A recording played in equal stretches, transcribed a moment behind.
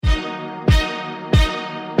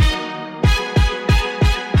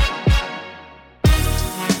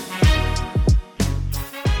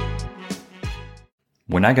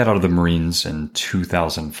When I got out of the Marines in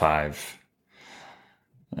 2005,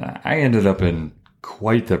 I ended up in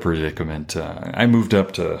quite the predicament. I moved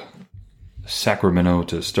up to Sacramento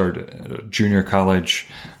to start a junior college.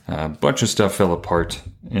 A bunch of stuff fell apart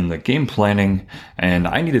in the game planning, and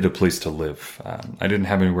I needed a place to live. I didn't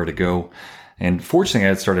have anywhere to go. And fortunately, I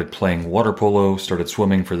had started playing water polo, started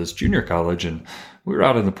swimming for this junior college, and we were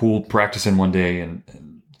out in the pool practicing one day, and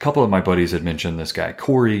a couple of my buddies had mentioned this guy,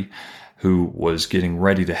 Corey, who was getting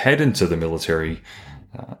ready to head into the military.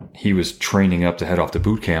 He was training up to head off to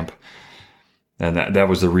boot camp. And that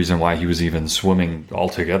was the reason why he was even swimming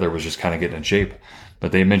altogether, was just kind of getting in shape.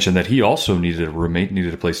 But they mentioned that he also needed a roommate,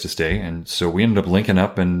 needed a place to stay. And so we ended up linking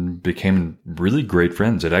up and became really great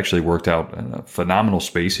friends. It actually worked out in a phenomenal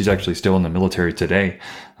space. He's actually still in the military today.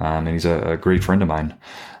 And he's a great friend of mine.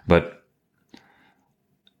 But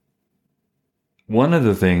one of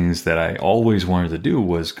the things that I always wanted to do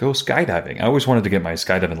was go skydiving. I always wanted to get my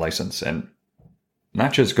skydiving license, and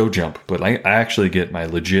not just go jump, but I actually get my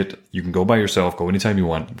legit, you can go by yourself, go anytime you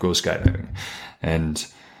want, go skydiving. And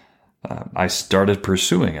I started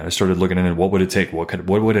pursuing it. I started looking at what would it take? What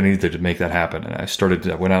would I need to make that happen? And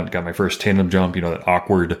I went out and got my first tandem jump, that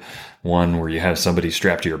awkward one where you have somebody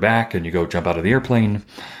strapped to your back and you go jump out of the airplane,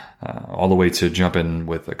 all the way to jumping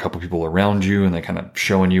with a couple people around you and they kind of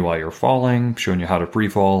showing you while you're falling, showing you how to free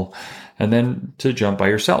fall, and then to jump by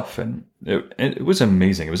yourself. And it was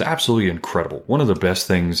amazing. It was absolutely incredible. One of the best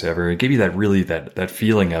things ever. It gave you that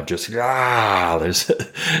feeling of just, it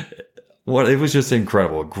was just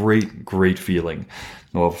incredible. A great feeling.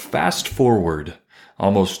 Well, fast forward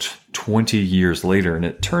almost 20 years later, and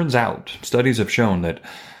it turns out studies have shown that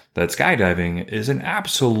skydiving is an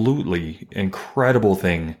absolutely incredible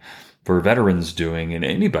thing for veterans doing, and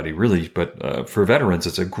anybody really, but for veterans,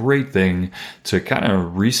 it's a great thing to kind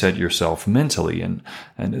of reset yourself mentally. And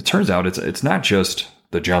it turns out it's not just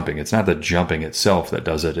the jumping. It's not the jumping itself that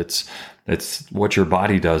does it. It's what your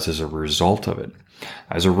body does as a result of it.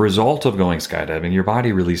 As a result of going skydiving, your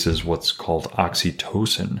body releases what's called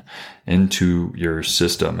oxytocin into your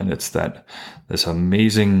system. And it's this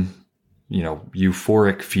amazing,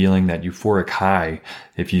 euphoric feeling, that euphoric high.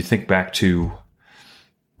 If you think back to,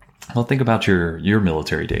 think about your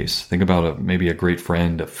military days. Think about maybe a great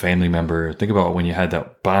friend, a family member. Think about when you had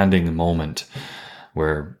that bonding moment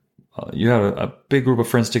where you had a big group of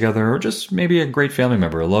friends together, or just maybe a great family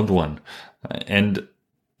member, a loved one. And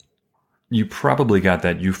you probably got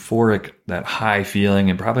that euphoric, that high feeling,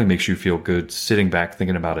 and probably makes you feel good sitting back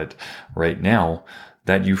thinking about it right now.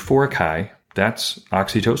 That euphoric high, that's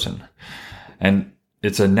oxytocin. And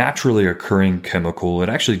it's a naturally occurring chemical. It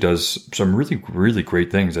actually does some really, really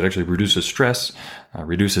great things. It actually reduces stress,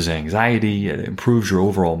 reduces anxiety. It improves your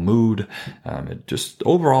overall mood. It just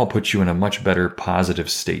overall puts you in a much better positive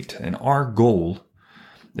state. And our goal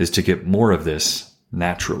is to get more of this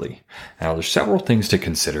naturally. Now, there's several things to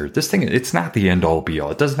consider. It's not the end all be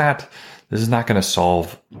all. This is not going to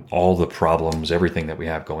solve all the problems, everything that we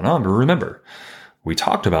have going on. But remember, we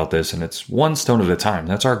talked about this, and it's one stone at a time.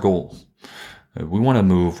 That's our goal. We want to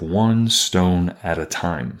move one stone at a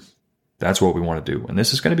time. That's what we want to do. And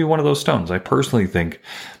this is going to be one of those stones. I personally think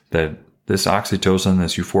that this oxytocin,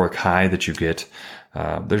 this euphoric high that you get,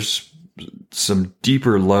 there's some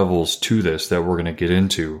deeper levels to this that we're going to get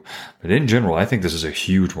into. But in general, I think this is a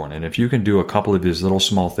huge one. And if you can do a couple of these little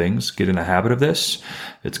small things, get in a habit of this,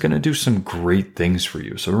 it's going to do some great things for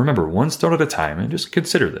you. So remember, one stone at a time, and just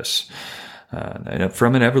consider this. And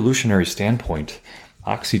from an evolutionary standpoint,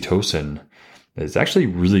 oxytocin is actually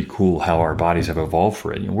really cool how our bodies have evolved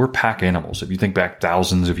for it. We're pack animals. If you think back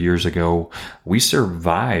thousands of years ago, we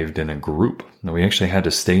survived in a group. We actually had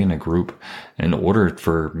to stay in a group in order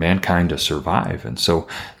for mankind to survive. And so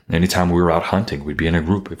anytime we were out hunting, we'd be in a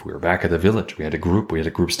group. If we were back at the village, we had a group. We had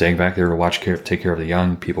a group staying back there to take care of the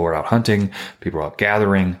young. People were out hunting. People were out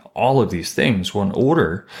gathering. All of these things. Well, in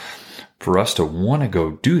order for us to want to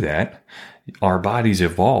go do that, our bodies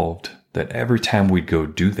evolved that every time we'd go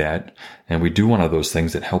do that, and we'd do one of those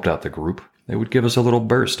things that helped out the group, they would give us a little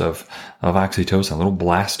burst of oxytocin, a little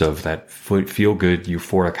blast of that feel-good,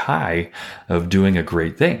 euphoric high of doing a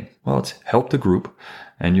great thing. Well, it's helped the group,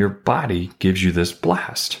 and your body gives you this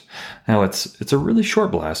blast. Now, it's a really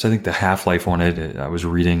short blast. I think the half-life on it, I was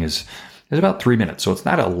reading, is about 3 minutes. So it's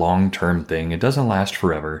not a long-term thing. It doesn't last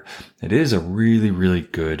forever. It is a really, really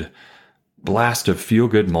good blast of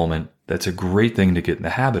feel-good moment. That's a great thing to get in the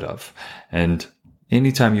habit of. And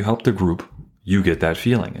anytime you help the group, you get that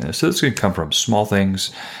feeling. And so this can come from small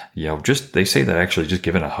things. They say that actually just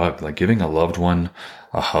giving a hug, like giving a loved one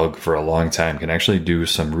a hug for a long time, can actually do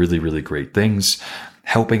some really, really great things.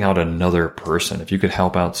 Helping out another person. If you could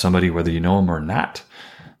help out somebody, whether you know them or not,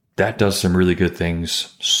 that does some really good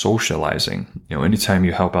things socializing. Anytime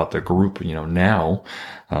you help out the group, now,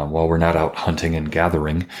 while we're not out hunting and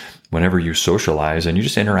gathering, whenever you socialize and you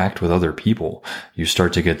just interact with other people, you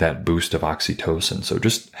start to get that boost of oxytocin. So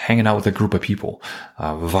just hanging out with a group of people,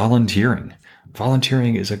 volunteering.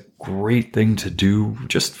 Volunteering is a great thing to do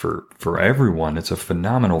just for everyone. It's a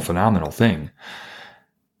phenomenal thing.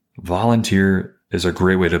 Volunteer is a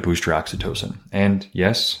great way to boost your oxytocin. And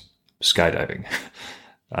yes, skydiving.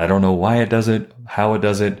 I don't know why it does it, how it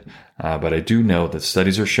does it, but I do know that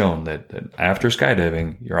studies are shown that after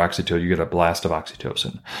skydiving, you get a blast of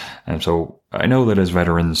oxytocin. And so I know that as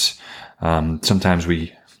veterans, sometimes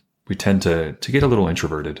we tend to get a little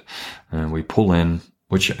introverted, and we pull in,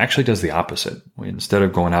 which actually does the opposite. Instead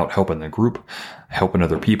of going out helping the group, helping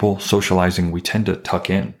other people, socializing, we tend to tuck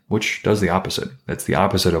in, which does the opposite. It's the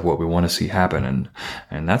opposite of what we want to see happen.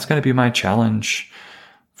 And that's going to be my challenge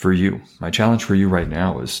for you. My challenge for you right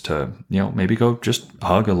now is to, maybe go just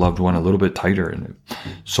hug a loved one a little bit tighter and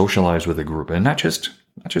socialize with a group, and not just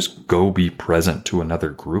go be present to another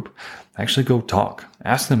group. Actually go talk,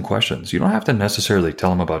 ask them questions. You don't have to necessarily tell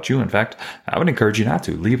them about you. In fact, I would encourage you not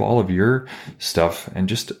to. Leave all of your stuff and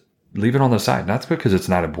just leave it on the side. Not because it's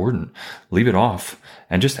not important. Leave it off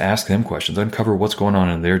and just ask them questions. Uncover what's going on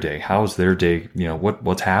in their day. How's their day?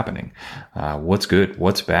 What's happening? What's good?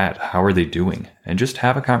 What's bad? How are they doing? And just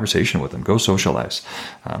have a conversation with them. Go socialize.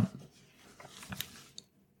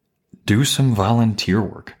 Do some volunteer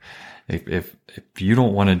work. If you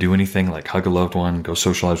don't want to do anything like hug a loved one, go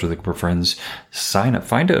socialize with a group of friends, sign up.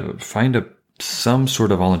 Find some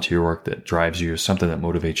sort of volunteer work that drives you, something that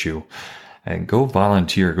motivates you, and go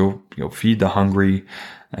volunteer. Go feed the hungry,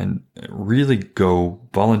 and really go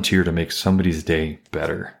volunteer to make somebody's day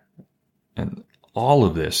better. And all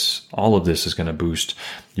of this is going to boost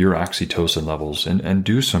your oxytocin levels and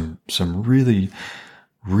do some really,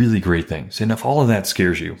 really great things. And if all of that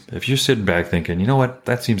scares you, if you're sitting back thinking, you know what,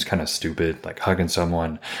 that seems kind of stupid, like hugging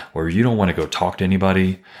someone, or you don't want to go talk to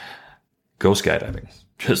anybody, go skydiving.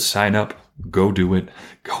 Just sign up, go do it,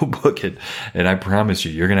 go book it. And I promise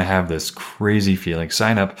you're going to have this crazy feeling.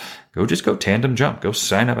 Sign up, go tandem jump, go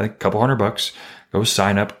sign up, a couple $100, go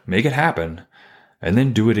sign up, make it happen, and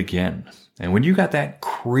then do it again. And when you got that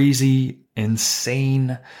crazy,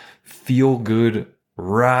 insane, feel good,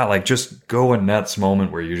 like just going nuts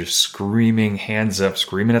moment where you're just screaming, hands up,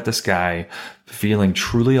 screaming at the sky, feeling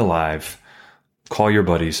truly alive, call your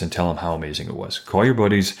buddies and tell them how amazing it was. Call your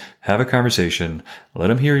buddies, have a conversation, let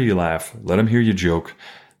them hear you laugh, let them hear you joke,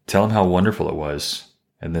 tell them how wonderful it was,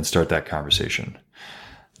 and then start that conversation.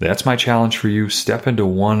 That's my challenge for you. Step into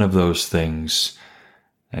one of those things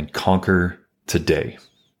and conquer today.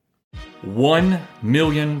 1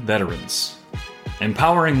 million veterans.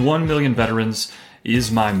 Empowering 1 million veterans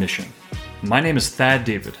is my mission. My name is Thad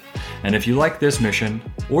David, and if you like this mission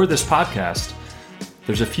or this podcast,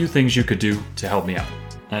 there's a few things you could do to help me out.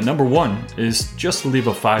 And number one is just leave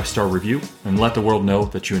a 5-star review and let the world know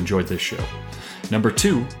that you enjoyed this show. Number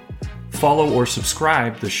 2, follow or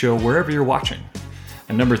subscribe the show wherever you're watching.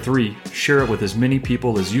 And number 3, share it with as many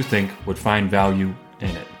people as you think would find value in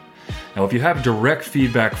it. Now, if you have direct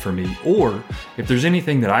feedback for me, or if there's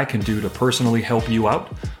anything that I can do to personally help you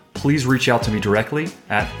out, please reach out to me directly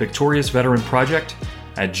at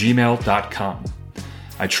VictoriousVeteranProject@gmail.com.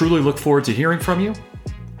 I truly look forward to hearing from you.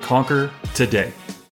 Conquer today.